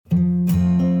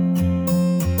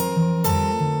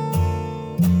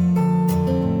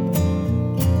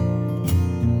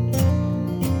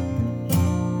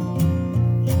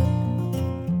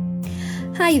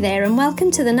Hi there and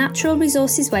welcome to the Natural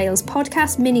Resources Wales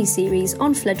podcast mini-series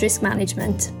on flood risk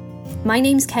management. My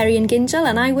name's Kerry-Ann Gingell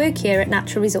and I work here at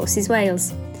Natural Resources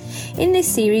Wales. In this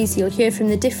series you'll hear from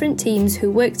the different teams who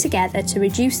work together to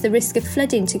reduce the risk of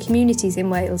flooding to communities in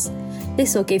Wales.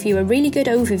 This will give you a really good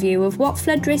overview of what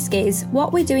flood risk is,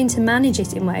 what we're doing to manage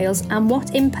it in Wales and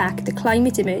what impact the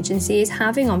climate emergency is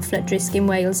having on flood risk in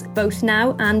Wales, both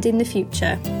now and in the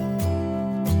future.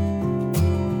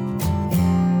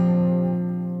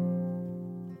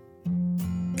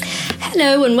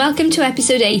 Hello and welcome to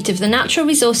episode 8 of the Natural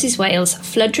Resources Wales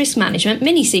Flood Risk Management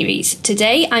mini-series.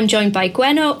 Today I'm joined by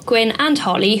Gwenno, Gwyn and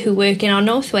Holly who work in our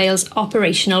North Wales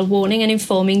Operational Warning and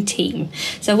Informing team.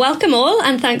 So welcome all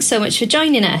and thanks so much for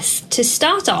joining us. To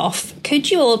start off,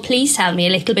 could you all please tell me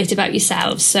a little bit about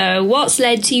yourselves? So what's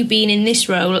led to you being in this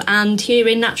role and here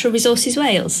in Natural Resources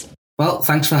Wales? Well,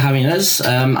 thanks for having us.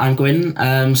 I'm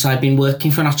Gwyn. So I've been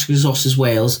working for Natural Resources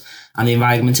Wales and the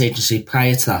Environment Agency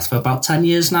prior to that for about 10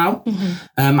 years now.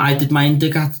 Mm-hmm. I did my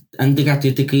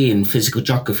undergraduate degree in physical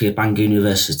geography at Bangor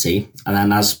University. And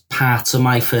then as part of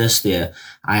my first year,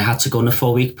 I had to go on a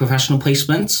 4-week professional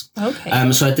placement.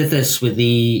 Okay. So I did this with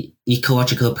the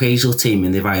Ecological Appraisal team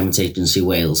in the Environment Agency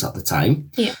Wales at the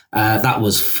time. Yeah. That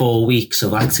was 4 weeks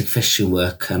of Arctic fishing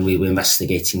work and we were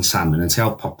investigating salmon and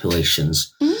trout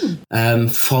populations.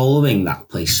 Following that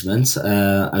placement,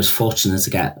 I was fortunate to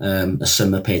get a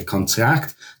summer paid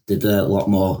contract, did a lot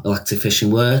more electric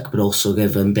fishing work, but also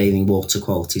given bathing water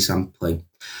quality sampling.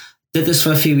 Did this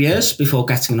for a few years before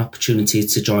getting an opportunity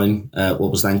to join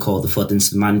what was then called the Flood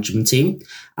Incident Management Team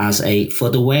as a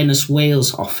Flood Awareness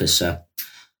Wales officer.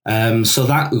 So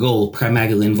that role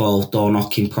primarily involved door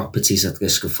knocking properties at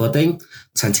risk of flooding,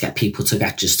 trying to get people to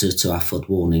register to our flood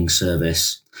warning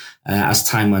service. As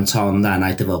time went on, then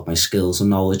I developed my skills and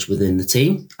knowledge within the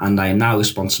team, and I am now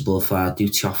responsible for our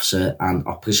duty officer and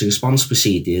operational response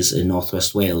procedures in North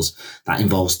West Wales. That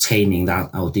involves training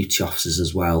our duty officers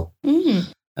as well.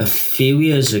 A few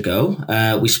years ago,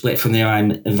 we split from the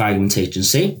Environment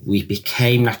Agency. We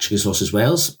became Natural Resources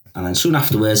Wales, and then soon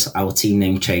afterwards, our team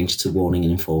name changed to Warning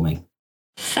and Informing.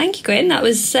 Thank you, Gwyn. That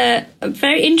was a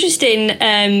very interesting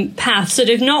path, sort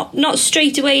of not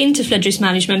straight away into flood risk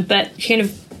management, but kind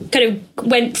of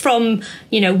went from,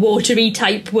 watery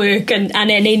type work and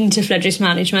then into flood risk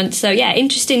management. So yeah,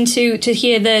 interesting to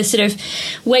hear the sort of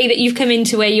way that you've come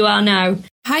into where you are now.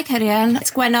 Hi, Kerry-Ann.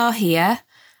 It's Gwenno here.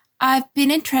 I've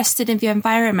been interested in the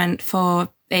environment for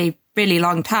a really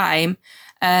long time,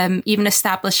 even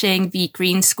establishing the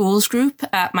Green Schools group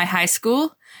at my high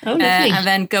school. Oh, lovely. And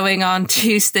then going on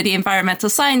to study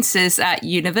environmental sciences at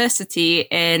university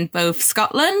in both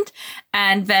Scotland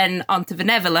and then on to the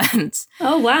Netherlands.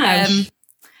 Oh, wow.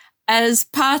 As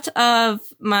part of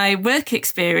my work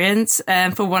experience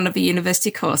for one of the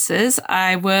university courses,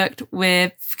 I worked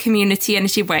with Community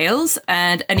Energy Wales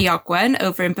and Ynni Ogwen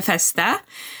over in Bethesda.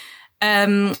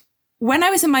 When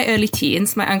I was in my early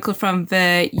teens, my uncle from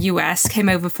the US came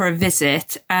over for a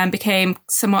visit and became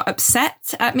somewhat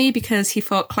upset at me because he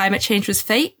thought climate change was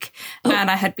fake and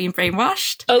I had been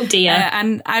brainwashed. Oh dear.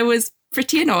 And I was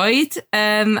pretty annoyed.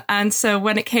 And so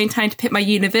when it came time to pick my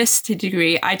university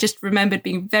degree, I just remembered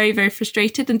being very, very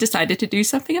frustrated and decided to do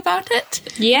something about it.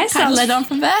 Yes. Kind of led on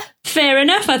from there. Fair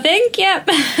enough, I think. Yep.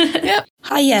 Yep.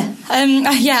 Hiya.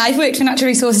 I've worked for Natural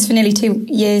Resources for nearly 2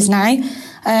 years now.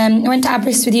 I went to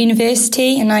Aberystwyth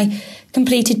University and I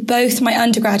completed both my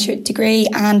undergraduate degree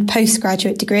and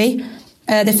postgraduate degree.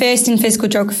 The first in physical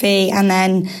geography and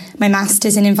then my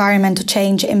master's in environmental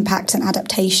change, impact and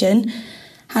adaptation.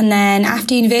 And then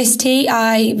after university,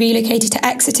 I relocated to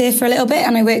Exeter for a little bit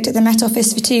and I worked at the Met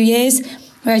Office for 2 years,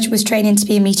 where I was training to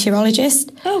be a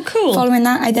meteorologist. Oh, cool. Following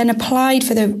that, I then applied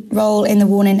for the role in the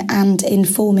Warning and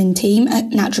Informing team at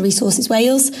Natural Resources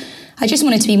Wales. I just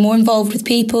wanted to be more involved with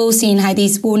people, seeing how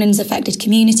these warnings affected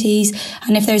communities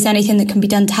and if there's anything that can be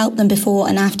done to help them before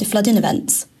and after flooding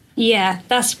events. Yeah,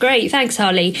 that's great. Thanks,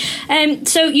 Holly.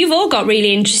 So you've all got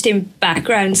really interesting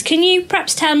backgrounds. Can you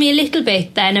perhaps tell me a little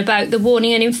bit then about the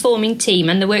Warning and Informing team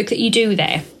and the work that you do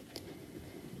there?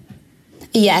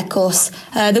 Yeah, of course.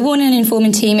 The Warning and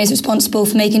Informing team is responsible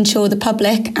for making sure the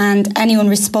public and anyone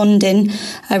responding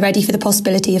are ready for the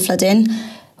possibility of flooding.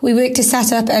 We work to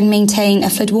set up and maintain a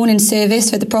flood warning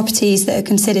service for the properties that are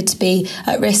considered to be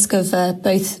at risk of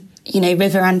both,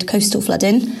 river and coastal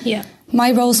flooding. Yeah.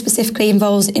 My role specifically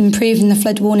involves improving the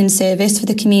flood warning service for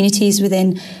the communities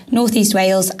within North East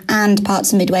Wales and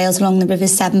parts of Mid Wales along the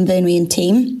Rivers Severn, Burnley and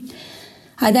Teme.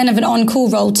 I then have an on-call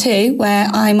role too, where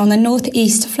I'm on the North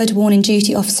East Flood Warning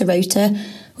Duty Officer rota,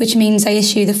 which means I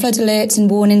issue the flood alerts and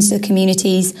warnings to the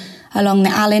communities along the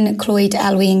Alyn, Clwyd,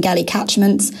 Elwy and Gelly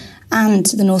catchments and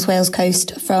the North Wales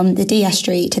coast from the Dee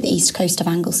Estuary to the east coast of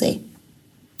Anglesey.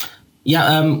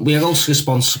 Yeah, we are also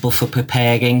responsible for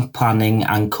preparing, planning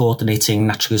and coordinating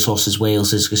Natural Resources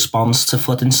Wales's response to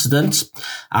flood incidents,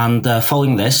 and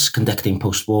following this, conducting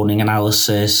post-warning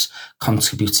analysis,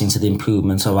 contributing to the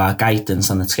improvement of our guidance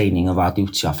and the training of our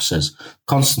duty officers,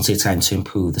 constantly trying to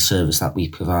improve the service that we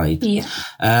provide. Yeah.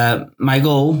 My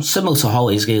role, similar to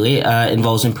Holly's really,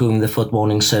 involves improving the flood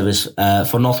warning service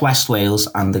for North West Wales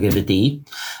and the River Dee.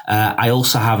 I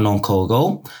also have an on-call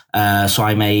role, so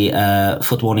I'm a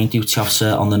flood warning duty officer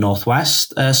on the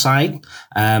Northwest side,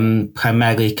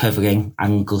 primarily covering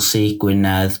Anglesey,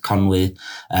 Gwynedd, Conwy,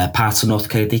 part of North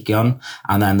Ceredigion,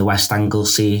 and then the West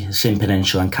Anglesey, Sim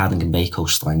Peninsula and Cardigan Bay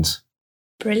coastlines.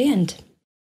 Brilliant.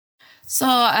 So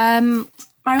my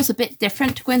role's a bit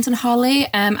different to Gwyn's and Holly,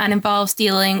 and involves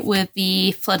dealing with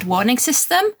the flood warning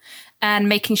system and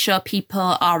making sure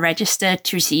people are registered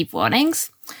to receive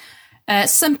warnings.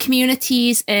 Some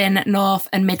communities in North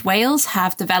and Mid Wales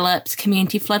have developed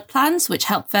community flood plans, which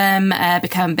help them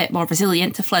become a bit more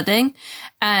resilient to flooding.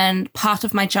 And part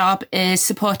of my job is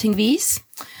supporting these.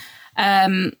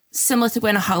 Similar to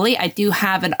Gwyn and Holly, I do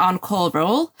have an on-call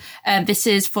role. This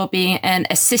is for being an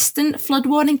assistant flood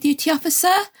warning duty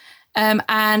officer.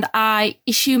 And I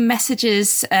issue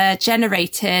messages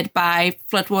generated by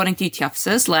flood warning duty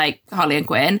officers like Holly and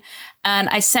Gwyn, and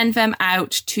I send them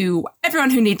out to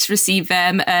everyone who needs to receive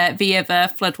them via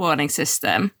the flood warning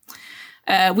system.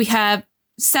 We have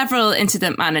several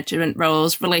incident management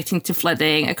roles relating to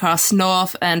flooding across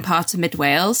North and parts of Mid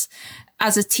Wales.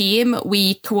 As a team,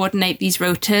 we coordinate these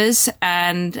rotas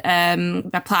and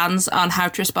their plans on how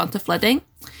to respond to flooding.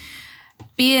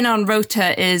 Being on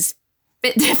rota is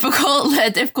bit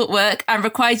difficult work, and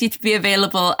requires you to be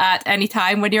available at any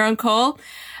time when you're on call.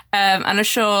 And I'm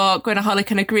sure Gwyn and Holly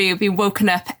can agree, we've been woken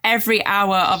up every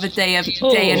hour of a day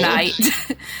and night.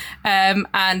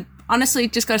 And honestly,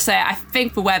 just got to say, I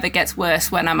think the weather gets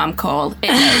worse when I'm on call. It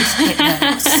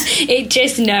knows. It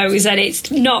just knows, and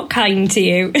it's not kind to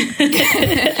you.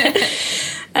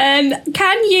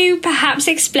 Can you perhaps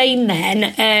explain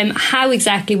then how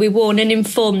exactly we warn and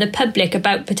inform the public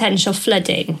about potential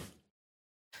flooding?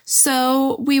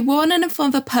 So we warn and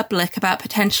inform the public about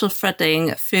potential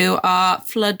flooding through our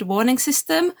flood warning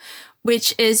system,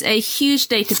 which is a huge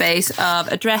database of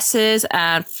addresses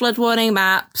and flood warning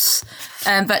maps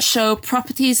that show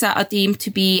properties that are deemed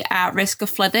to be at risk of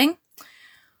flooding.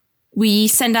 We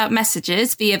send out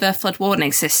messages via the flood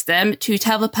warning system to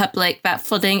tell the public that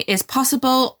flooding is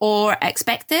possible or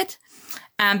expected.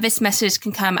 And this message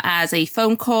can come as a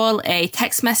phone call, a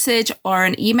text message, or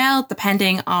an email,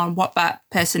 depending on what that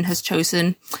person has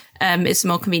chosen is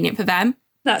more convenient for them.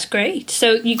 That's great.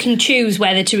 So you can choose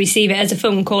whether to receive it as a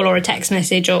phone call or a text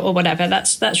message or whatever.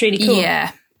 That's really cool.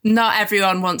 Yeah. Not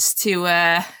everyone wants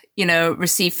to,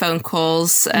 receive phone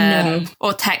calls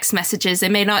or text messages. They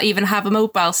may not even have a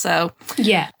mobile. So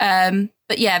yeah.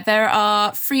 But yeah, there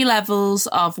are 3 levels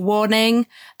of warning,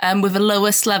 with the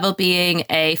lowest level being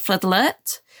a flood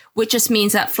alert, which just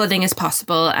means that flooding is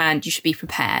possible and you should be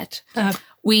prepared.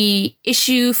 We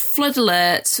issue flood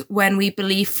alerts when we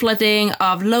believe flooding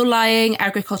of low-lying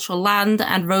agricultural land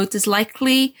and roads is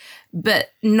likely, but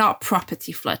not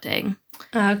property flooding.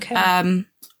 Okay.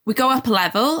 We go up a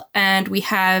level and we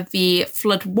have the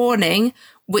flood warning,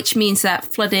 which means that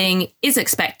flooding is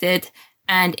expected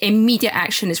and immediate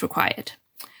action is required.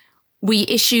 We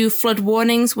issue flood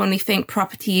warnings when we think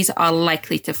properties are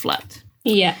likely to flood.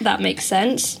 Yeah, that makes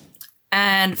sense.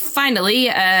 And finally,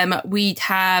 we'd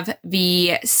have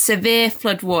the severe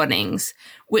flood warnings,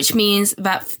 which means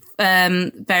that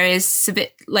there is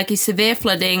severe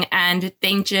flooding and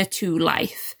danger to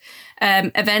life.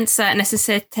 Events that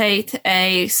necessitate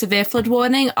a severe flood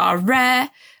warning are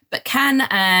rare, but can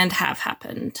and have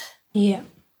happened. Yeah.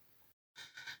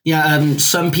 Yeah,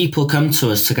 some people come to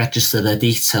us to register their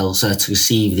details to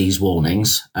receive these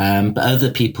warnings, but other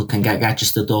people can get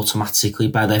registered automatically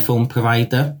by their phone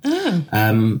provider.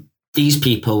 These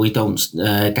people, we don't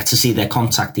get to see their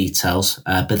contact details,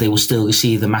 but they will still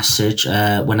receive the message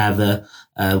whenever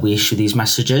we issue these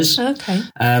messages. Okay.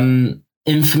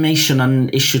 Information on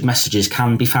issued messages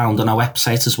can be found on our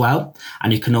website as well,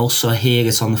 and you can also hear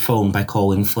it on the phone by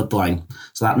calling Floodline.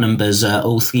 So that number's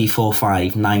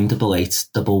 0345 988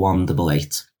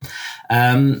 1188.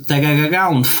 There are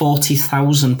around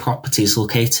 40,000 properties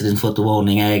located in flood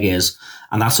warning areas,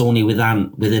 and that's only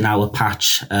within our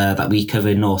patch that we cover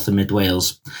in North and Mid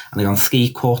Wales. And around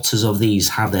 3/4 of these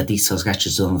have their details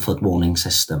registered on the flood warning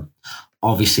system.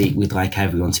 Obviously, we'd like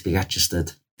everyone to be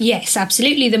registered. Yes,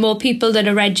 absolutely. The more people that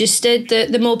are registered,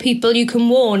 the more people you can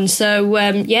warn. So,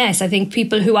 yes, I think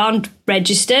people who aren't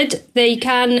registered, they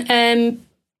can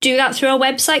do that through our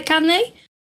website, can they?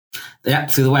 Yeah,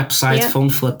 through the website, phone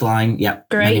floodline. Yeah,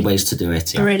 great. Many ways to do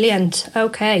it. Yeah. Brilliant.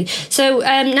 Okay. So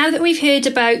now that we've heard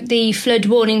about the flood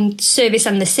warning service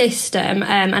and the system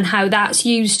and how that's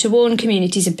used to warn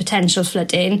communities of potential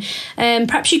flooding,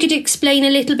 perhaps you could explain a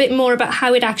little bit more about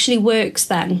how it actually works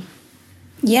then.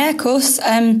 Yeah, of course.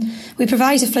 We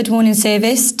provide a flood warning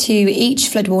service to each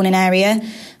flood warning area.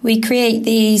 We create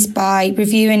these by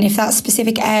reviewing if that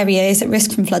specific area is at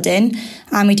risk from flooding,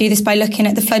 and we do this by looking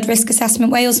at the Flood Risk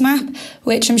Assessment Wales map,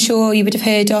 which I'm sure you would have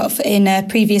heard of in a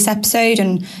previous episode,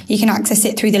 and you can access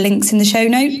it through the links in the show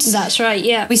notes. That's right,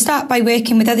 yeah. We start by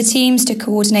working with other teams to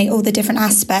coordinate all the different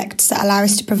aspects that allow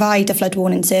us to provide a flood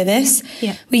warning service.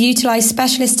 Yeah. We utilise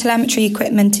specialist telemetry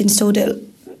equipment installed at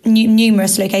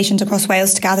numerous locations across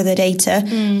Wales to gather the data.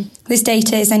 This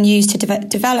data is then used to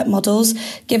develop models,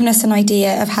 giving us an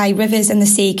idea of how rivers and the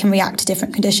sea can react to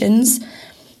different conditions.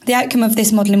 The outcome of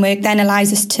this modelling work then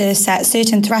allows us to set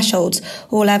certain thresholds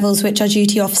or levels which our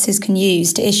duty officers can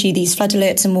use to issue these flood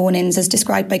alerts and warnings as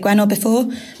described by Gwenno before.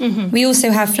 We also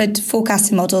have flood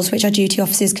forecasting models which our duty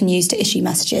officers can use to issue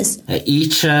messages.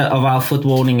 Each of our flood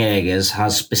warning areas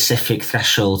has specific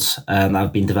thresholds that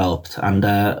have been developed, and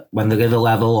when the river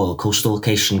level or the coastal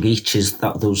location reaches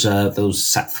those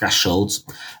set thresholds,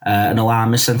 an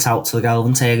alarm is sent out to the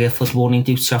relevant area flood warning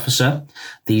duty officer.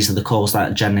 These are the calls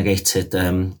that are generated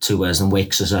to us and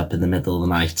wakes us up in the middle of the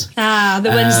night. The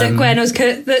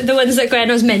ones that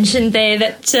Gwenno's mentioned there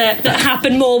that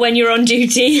happen more when you're on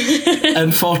duty.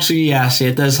 Unfortunately, yes,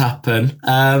 it does happen.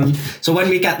 So when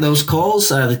we get those calls,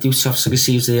 the duty officer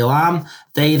receives the alarm.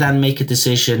 They then make a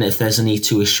decision if there's a need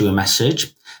to issue a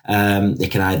message. They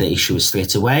can either issue it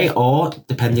straight away, or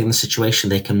depending on the situation,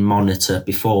 they can monitor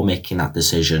before making that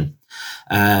decision.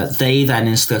 They then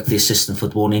instruct the assistant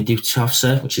flood warning duty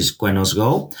officer, which is Gwenno's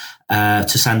role, to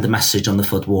send a message on the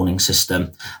flood warning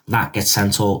system. That gets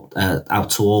sent out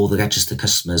to all the registered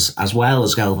customers, as well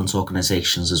as relevant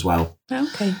organisations as well.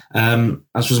 Okay.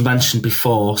 As was mentioned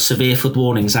before, severe flood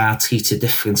warnings are treated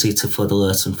differently to flood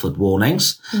alerts and flood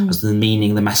warnings, as the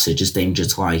meaning of the message is danger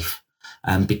to life.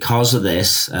 And because of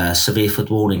this, severe flood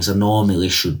warnings are normally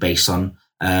issued based on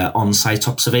on-site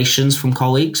observations from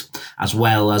colleagues, as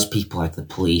well as people like the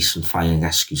police and fire and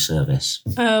rescue service.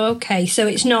 Oh, okay. So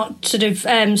it's not sort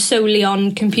of solely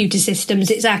on computer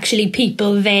systems. It's actually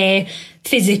people there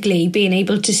physically being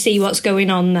able to see what's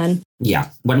going on then. Yeah.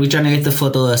 When we generate the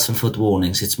flood alerts and flood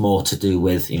warnings, it's more to do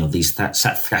with, these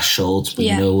set thresholds.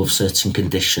 We know of certain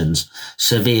conditions.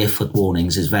 Severe flood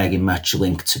warnings is very much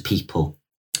linked to people.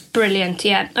 Brilliant,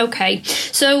 yeah, okay.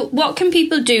 So what can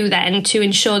people do then to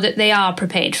ensure that they are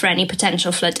prepared for any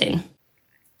potential flooding?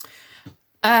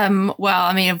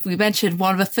 We mentioned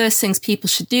one of the first things people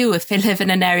should do if they live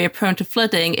in an area prone to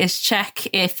flooding is check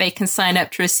if they can sign up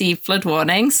to receive flood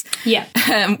warnings. Yeah.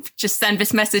 Just send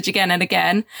this message again and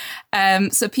again.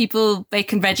 So they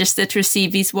can register to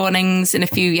receive these warnings in a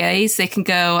few ways. They can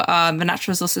go on the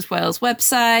Natural Resources Wales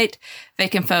website. They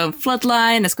can phone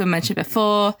Floodline, as we mentioned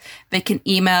before. They can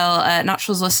email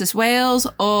Natural Resources Wales,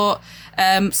 or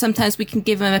sometimes we can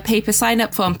give them a paper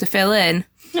sign-up form to fill in.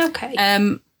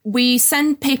 Okay. We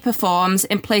send paper forms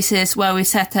in places where we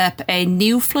set up a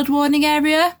new flood warning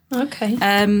area.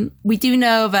 Okay. We do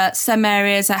know that some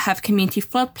areas that have community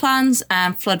flood plans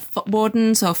and flood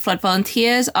wardens or flood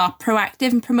volunteers are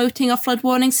proactive in promoting our flood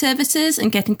warning services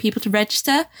and getting people to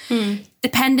register.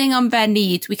 Depending on their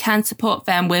needs, we can support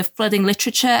them with flooding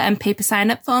literature and paper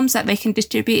sign-up forms that they can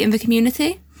distribute in the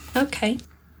community. Okay.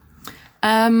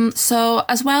 So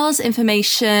as well as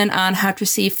information on how to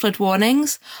receive flood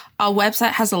warnings, our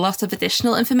website has a lot of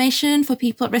additional information for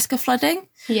people at risk of flooding.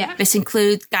 Yeah. This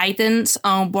includes guidance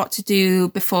on what to do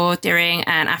before, during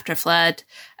and after a flood,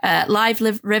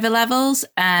 live river levels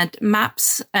and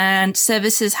maps and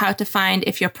services how to find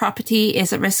if your property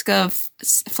is at risk of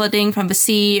flooding from the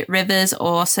sea, rivers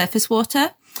or surface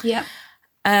water. Yeah.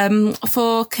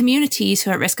 For communities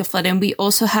who are at risk of flooding, we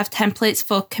also have templates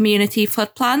for community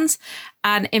flood plans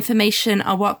and information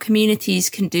on what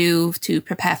communities can do to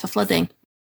prepare for flooding.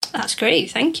 That's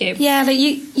great, thank you. Yeah, but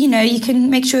you can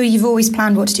make sure you've always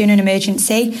planned what to do in an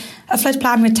emergency. A flood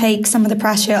plan would take some of the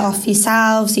pressure off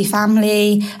yourselves, your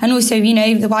family, and also,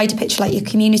 the wider picture like your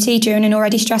community during an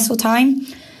already stressful time.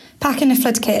 Packing a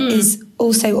flood kit is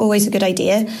also always a good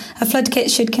idea. A flood kit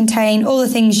should contain all the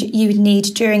things you would need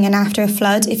during and after a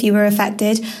flood if you were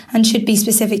affected, and should be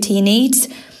specific to your needs.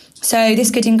 So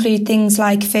this could include things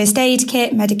like first aid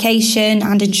kit, medication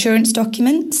and insurance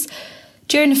documents.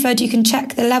 During a flood, you can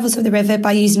check the levels of the river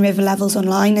by using River Levels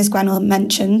online, as Gwenol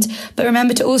mentioned. But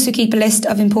remember to also keep a list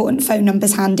of important phone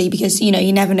numbers handy because, you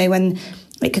never know when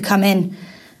it could come in.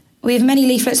 We have many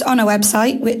leaflets on our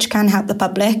website which can help the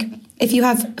public. If you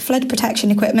have flood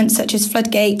protection equipment such as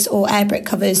floodgates or air brick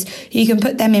covers, you can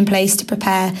put them in place to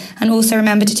prepare. And also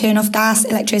remember to turn off gas,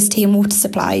 electricity and water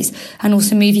supplies, and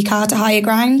also move your car to higher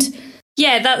ground.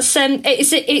 Yeah, that's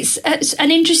it's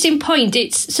an interesting point.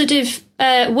 It's sort of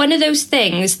one of those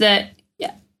things that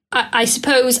I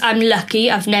suppose I'm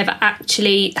lucky. I've never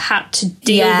actually had to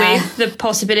deal with the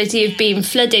possibility of being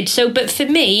flooded. So, but for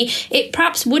me, it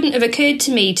perhaps wouldn't have occurred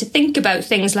to me to think about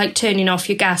things like turning off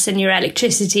your gas and your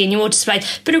electricity and your water supply.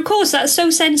 But of course, that's so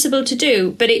sensible to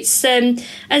do. But it's, as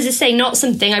I say, not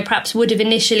something I perhaps would have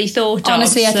initially thought of.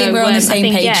 Honestly, I think we're on the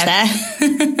same page there.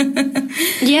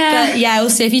 Yeah. But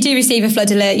also, if you do receive a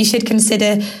flood alert, you should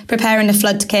consider preparing a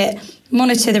flood kit.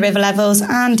 Monitor the river levels,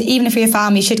 and even if you're a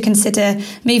farm, you should consider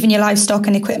moving your livestock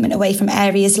and equipment away from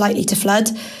areas likely to flood.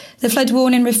 The flood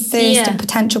warning refers to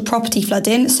potential property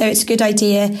flooding, so it's a good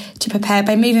idea to prepare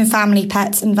by moving family,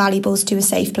 pets and valuables to a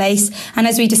safe place. And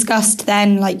as we discussed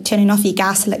then, like turning off your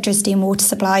gas, electricity and water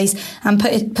supplies and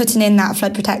putting in that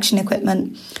flood protection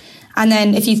equipment. And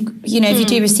then if you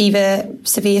do receive a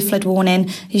severe flood warning,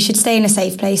 you should stay in a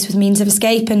safe place with means of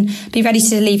escape and be ready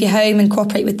to leave your home and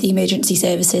cooperate with the emergency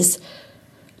services.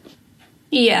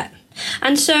 Yeah.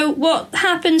 And so what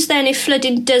happens then if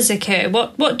flooding does occur?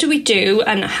 What do we do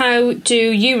and how do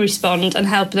you respond and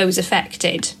help those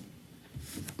affected?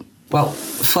 Well,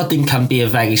 flooding can be a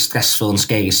very stressful and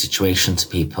scary situation to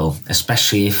people,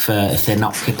 especially if they're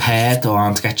not prepared or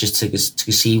aren't registered to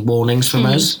receive warnings from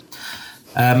us.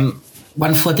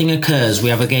 When flooding occurs, we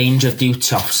have a range of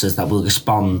duty officers that will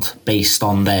respond based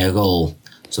on their role.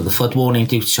 So the flood warning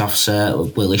duty officer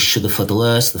will issue the flood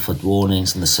alerts, the flood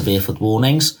warnings and the severe flood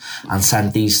warnings and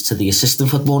send these to the assistant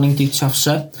flood warning duty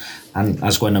officer. And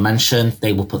as Gwenna mentioned,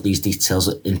 they will put these details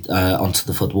onto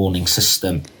the flood warning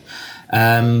system.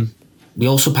 We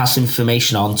also pass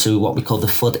information on to what we call the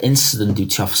flood incident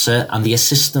duty officer and the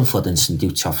assistant flood incident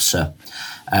duty officer.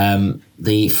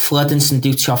 The flood incident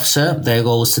duty officer, their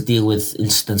role is to deal with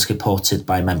incidents reported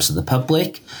by members of the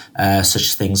public, such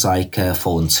as things like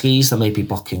fallen trees that may be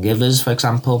blocking rivers, for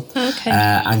example. Okay.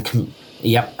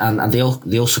 And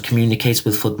they also communicate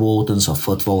with flood wardens or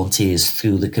flood volunteers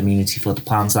through the community flood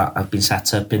plans that have been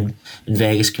set up in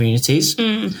various communities.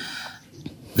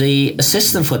 The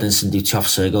assistant flood incident duty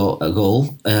officer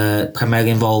role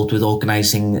primarily involved with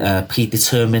organising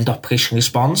predetermined operation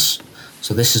response.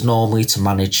 So this is normally to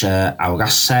manage our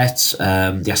assets,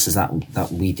 the assets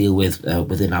that we deal with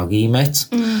within our remit.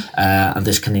 And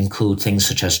this can include things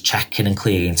such as checking and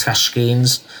clearing trash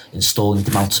screens, installing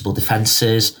demountable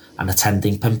defences and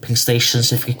attending pumping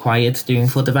stations if required during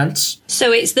flood events.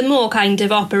 So it's the more kind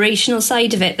of operational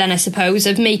side of it then, I suppose,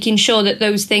 of making sure that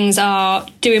those things are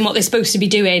doing what they're supposed to be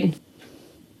doing.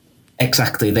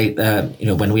 Exactly. They,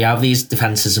 when we have these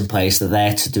defences in place, they're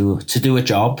there to do a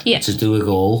job, to do a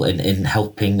role in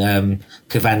helping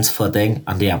prevent flooding.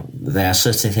 And there are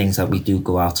certain things that we do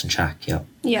go out and check.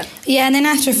 Yeah, and then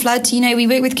after a flood, we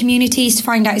work with communities to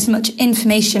find out as much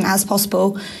information as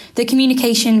possible. The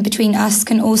communication between us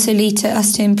can also lead to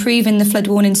us to improving the flood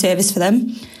warning service for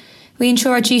them. We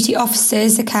ensure our duty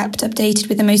officers are kept updated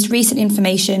with the most recent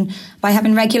information by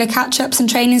having regular catch-ups and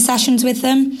training sessions with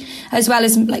them, as well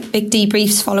as big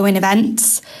debriefs following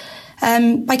events.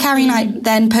 By carrying out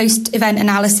then post-event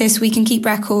analysis, we can keep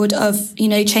record of,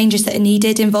 changes that are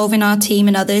needed involving our team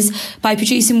and others by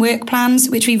producing work plans,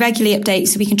 which we regularly update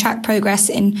so we can track progress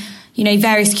in,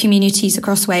 various communities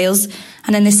across Wales.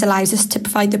 And then this allows us to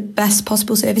provide the best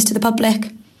possible service to the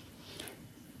public.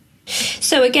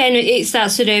 So again, it's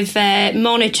that sort of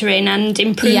monitoring and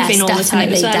improving all the time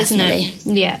as well, isn't it?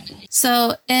 Yeah.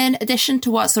 So in addition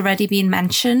to what's already been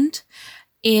mentioned,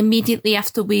 immediately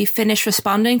after we finish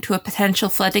responding to a potential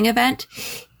flooding event,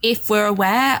 if we're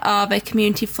aware of a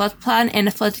community flood plan in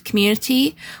a flooded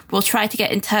community, we'll try to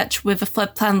get in touch with the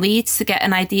flood plan leads to get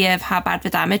an idea of how bad the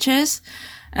damage is.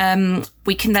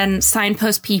 We can then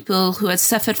signpost people who had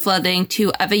suffered flooding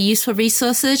to other useful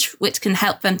resources, which can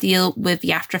help them deal with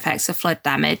the after effects of flood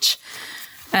damage.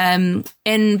 In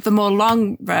the more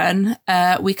long run,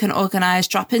 we can organise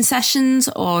drop-in sessions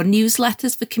or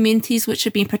newsletters for communities which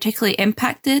have been particularly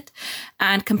impacted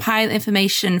and compile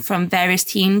information from various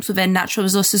teams within Natural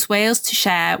Resources Wales to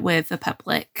share with the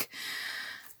public.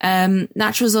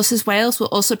 Natural Resources Wales will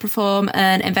also perform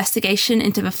an investigation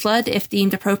into the flood if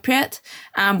deemed appropriate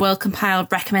and will compile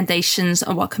recommendations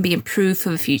on what can be improved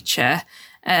for the future.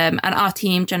 And our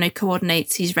team generally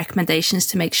coordinates these recommendations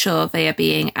to make sure they are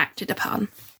being acted upon.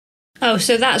 Oh,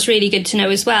 so that's really good to know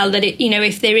as well, that,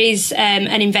 if there is an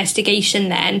investigation,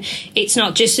 then it's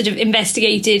not just sort of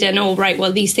investigated and, all right,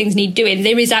 well, these things need doing.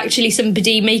 There is actually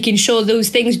somebody making sure those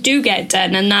things do get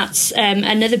done. And that's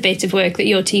another bit of work that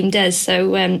your team does.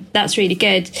 So that's really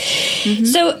good. Mm-hmm.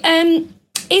 So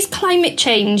is climate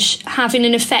change having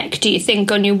an effect, do you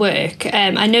think, on your work?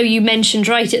 I know you mentioned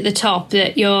right at the top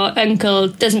that your uncle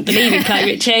doesn't believe in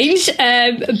climate change,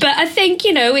 but I think,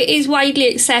 it is widely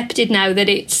accepted now that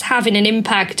it's having an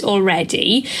impact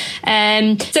already.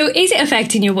 So is it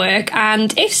affecting your work?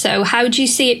 And if so, how do you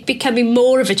see it becoming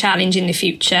more of a challenge in the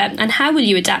future? And how will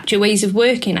you adapt your ways of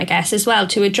working, I guess, as well,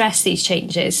 to address these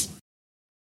changes?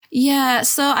 Yeah,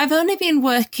 so I've only been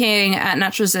working at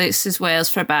Natural Resources Wales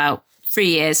for about 3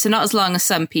 years, so not as long as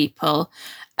some people.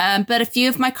 But a few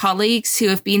of my colleagues who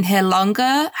have been here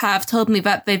longer have told me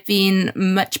that they've been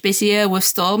much busier with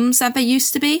storms than they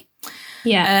used to be.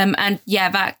 Yeah. And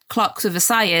that clocks with the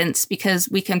science, because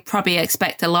we can probably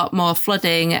expect a lot more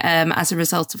flooding as a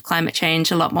result of climate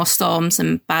change, a lot more storms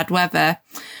and bad weather.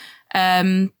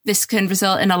 This can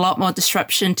result in a lot more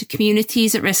disruption to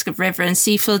communities at risk of river and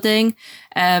sea flooding.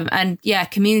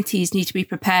 Communities need to be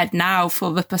prepared now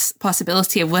for the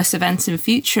possibility of worse events in the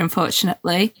future,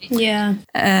 unfortunately. Yeah.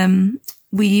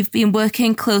 We've been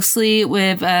working closely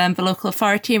with the local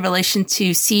authority in relation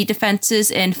to sea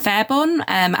defences in Fairborn,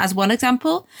 as one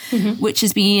example, which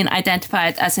has been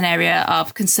identified as an area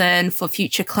of concern for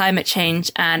future climate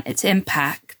change and its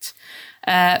impact.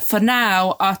 For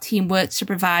now, our team works to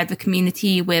provide the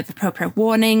community with appropriate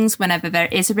warnings whenever there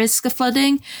is a risk of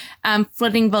flooding.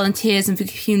 Flooding volunteers in the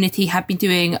community have been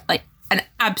doing an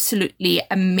absolutely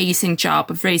amazing job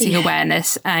of raising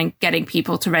awareness and getting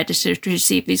people to register to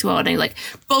receive these warnings.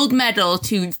 Gold medal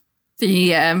to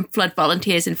the flood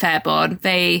volunteers in Fairborn.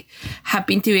 They have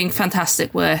been doing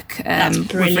fantastic work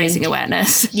with raising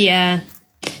awareness. Yeah,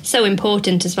 so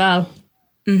important as well.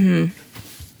 Mm-hmm.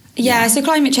 Yeah, so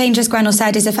climate change, as Gwenel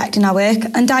said, is affecting our work.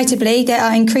 Undoubtedly, there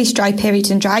are increased dry periods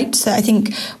and droughts that I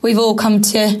think we've all come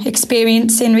to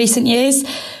experience in recent years.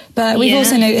 But we've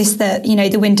also noticed that,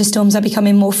 the winter storms are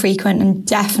becoming more frequent and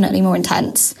definitely more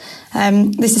intense.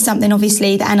 This is something,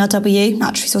 obviously, the NRW,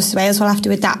 Natural Resources Wales, will have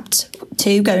to adapt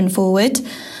to going forward.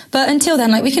 But until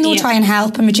then, we can all try and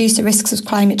help and reduce the risks of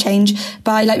climate change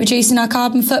by reducing our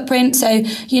carbon footprint. So,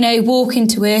 walking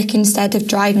to work instead of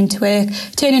driving to work,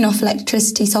 turning off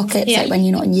electricity sockets when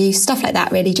you're not in use, stuff like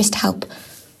that, really, just to help.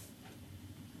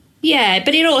 Yeah,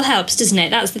 but it all helps, doesn't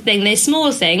it? That's the thing. There's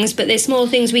small things, but there's small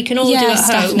things we can all do at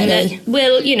home. Definitely. That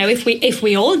will, if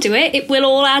we all do it, it will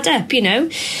all add up, So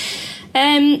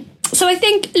I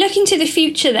think looking to the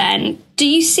future then, do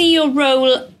you see your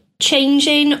role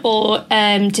changing or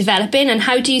developing, and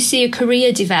how do you see your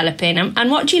career developing, and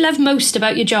what do you love most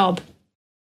about your job?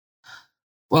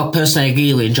 Well, personally, I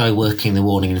really enjoy working in the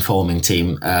warning and informing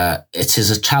team. It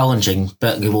is a challenging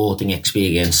but rewarding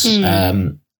experience.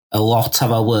 A lot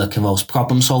of our work involves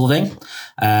problem solving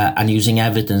and using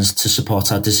evidence to support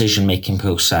our decision making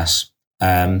process.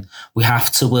 We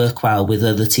have to work well with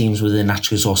other teams within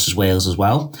Natural Resources Wales as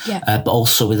well, but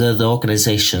also with other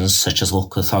organisations such as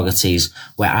local authorities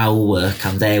where our work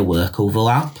and their work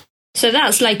overlap. So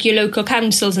that's like your local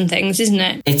councils and things, isn't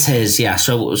it? It is, yeah.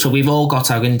 So we've all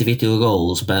got our individual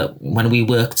roles, but when we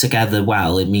work together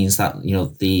well, it means that,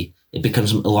 it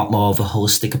becomes a lot more of a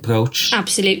holistic approach.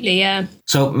 Absolutely, yeah.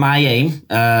 So my aim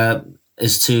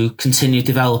is to continue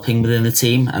developing within the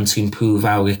team and to improve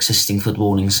our existing flood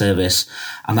warning service,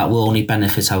 and that will only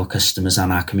benefit our customers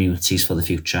and our communities for the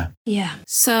future. Yeah.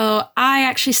 So I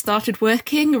actually started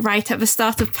working right at the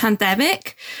start of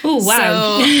pandemic. Oh, wow.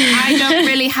 So I don't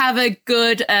really have a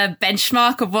good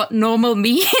benchmark of what normal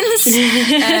means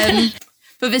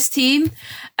for this team.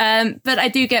 But I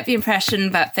do get the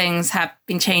impression that things have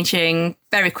been changing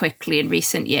very quickly in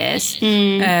recent years.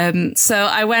 So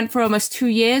I went for almost 2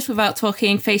 years without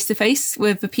talking face to face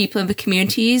with the people in the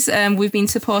communities we've been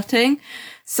supporting.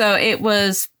 So it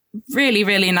was really,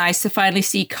 really nice to finally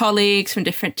see colleagues from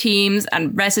different teams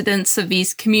and residents of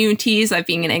these communities I've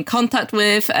been in contact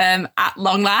with at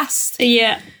long last.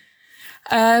 Yeah.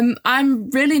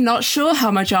 I'm really not sure how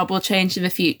my job will change in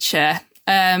the future.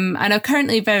 I know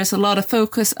currently there is a lot of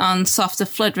focus on softer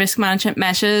flood risk management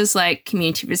measures like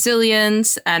community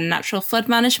resilience and natural flood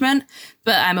management,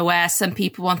 but I'm aware some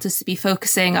people want us to be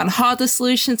focusing on harder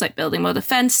solutions like building more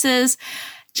defences.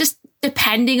 Just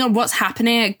depending on what's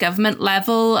happening at government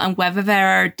level and whether there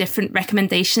are different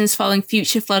recommendations following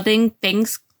future flooding,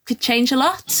 things could change a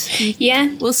lot.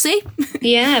 Yeah. We'll see.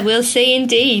 Yeah, we'll see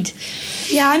indeed.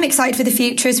 Yeah, I'm excited for the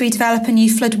future as we develop a new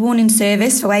flood warning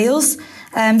service for Wales.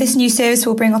 This new service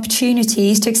will bring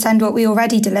opportunities to extend what we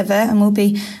already deliver and will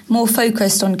be more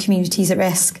focused on communities at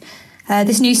risk.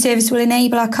 This new service will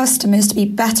enable our customers to be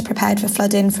better prepared for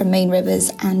flooding from main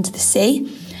rivers and the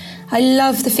sea. I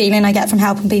love the feeling I get from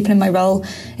helping people in my role.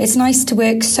 It's nice to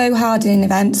work so hard in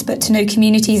events, but to know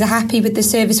communities are happy with the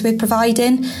service we're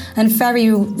providing, and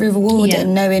very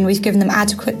rewarding knowing we've given them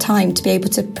adequate time to be able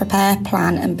to prepare,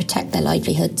 plan and protect their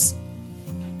livelihoods.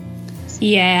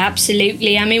 Yeah,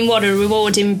 absolutely. I mean, what a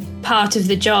rewarding part of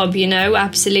the job,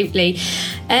 absolutely.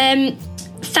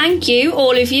 Thank you,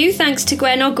 all of you. Thanks to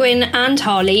Gwen Ogwyn and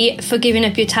Holly for giving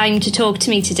up your time to talk to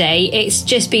me today. It's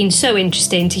just been so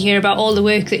interesting to hear about all the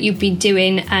work that you've been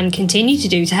doing and continue to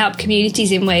do to help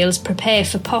communities in Wales prepare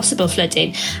for possible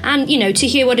flooding and, to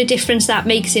hear what a difference that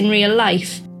makes in real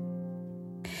life.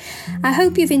 I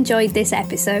hope you've enjoyed this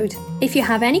episode. If you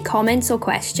have any comments or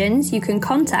questions, you can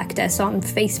contact us on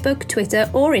Facebook, Twitter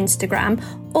or Instagram,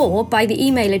 or by the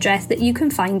email address that you can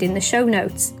find in the show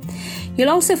notes. You'll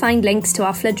also find links to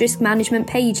our flood risk management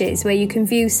pages where you can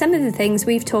view some of the things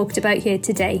we've talked about here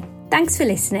today. Thanks for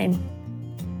listening.